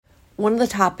one of the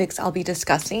topics I'll be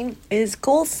discussing is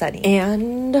goal setting.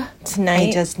 And tonight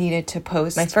I just needed to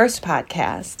post my first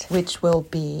podcast, which will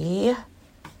be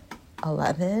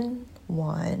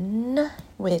 11/1,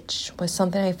 which was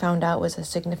something I found out was a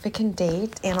significant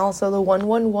date, and also the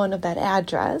 111 of that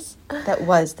address that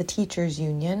was the teachers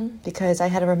union, because I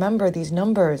had to remember these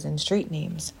numbers and street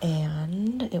names,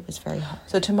 and it was very hard.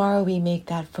 So tomorrow we make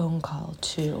that phone call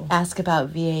to ask about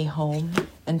VA home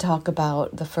and talk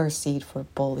about the first seed for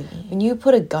bullying. When you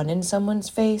put a gun in someone's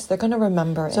face, they're going to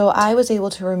remember it. So I was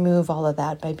able to remove all of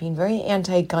that by being very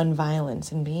anti-gun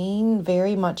violence and being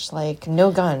very much like no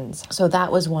guns. So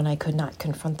that was one I could not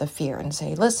confront the fear and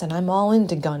say, listen, I'm all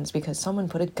into guns because someone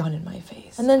put a gun in my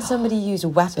face. And then somebody used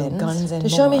weapons, guns and to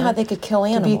show me how they could kill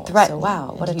animals. To be threatened. So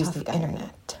wow, what a tough guy.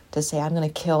 Internet to say, I'm going to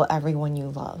kill everyone you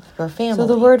love. Your family. So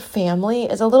the word family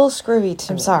is a little screwy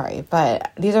to me. I'm sorry,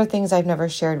 but these are things I've never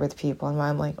shared with people, and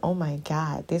I'm like, oh my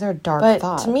God, these are dark thoughts.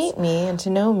 But to meet me and to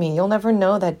know me, you'll never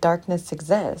know that darkness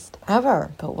exists,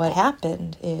 ever. But what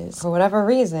happened is, for whatever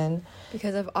reason,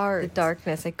 because of art, the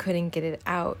darkness, I couldn't get it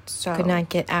out. So could not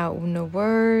get out. No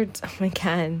words. Oh my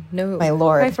God. No. My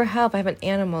Lord. Cry for help. I have an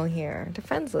animal here.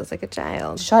 Defenseless, like a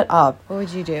child. Shut up. What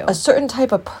would you do? A certain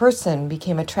type of person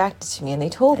became attracted to me, and they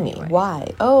told me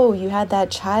why. Oh, you had that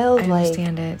childlike, I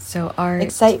understand it. So art,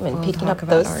 excitement, picking up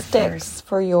those sticks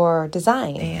for your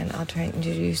design. And I'll try to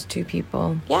introduce two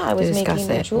people. Yeah, I was making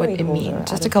a jewelry holder. What it means.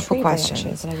 Just a couple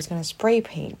questions. And I was going to spray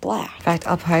paint black. In fact,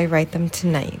 I'll probably write them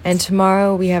tonight. And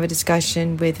tomorrow we have a discussion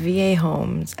with VA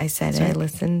homes. I said it. I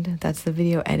listened. That's the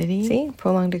video editing. See?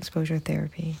 Prolonged exposure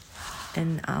therapy.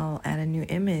 And I'll add a new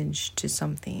image to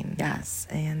something. Yes,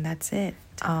 and that's it.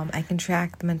 I can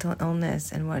track the mental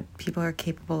illness and what people are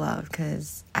capable of,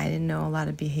 because I didn't know a lot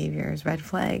of behaviors, red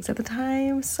flags at the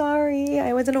time. Sorry,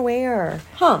 I wasn't aware.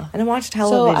 I didn't watch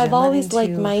television. So I've always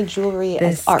liked my jewelry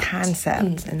as art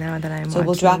concept, and now that I'm so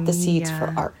we'll drop the seeds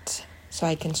for art. So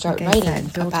I can start writing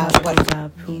about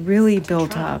what really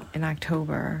built up in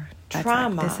October.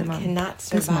 Trauma cannot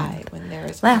survive when there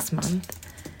is last month.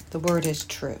 The word is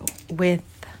true.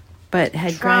 But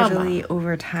had gradually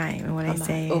over time. And what I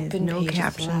say is no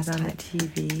captions on the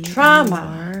TV.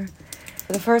 Trauma.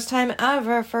 For the first time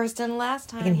ever, first and last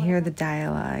time. I can hear the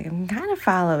dialogue. I can kind of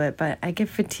follow it, but I get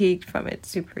fatigued from it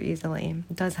super easily.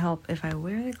 It does help if I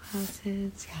wear the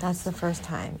glasses. That's the first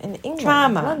time. In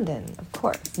England, London, of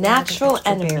course. Natural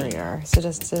enemy. Barrier. So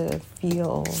just to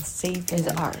feel safe is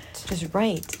art. Just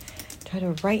write. Try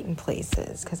to write in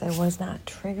places because I was not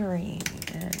triggering.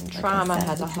 And trauma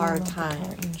has a hard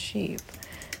time. In sheep.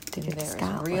 Did it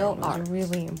Scotland. Real art.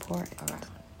 Really important. Around.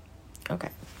 Okay.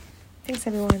 Thanks,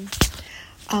 everyone.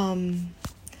 I'm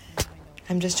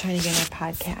just trying to get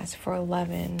our podcast for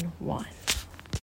 11/1.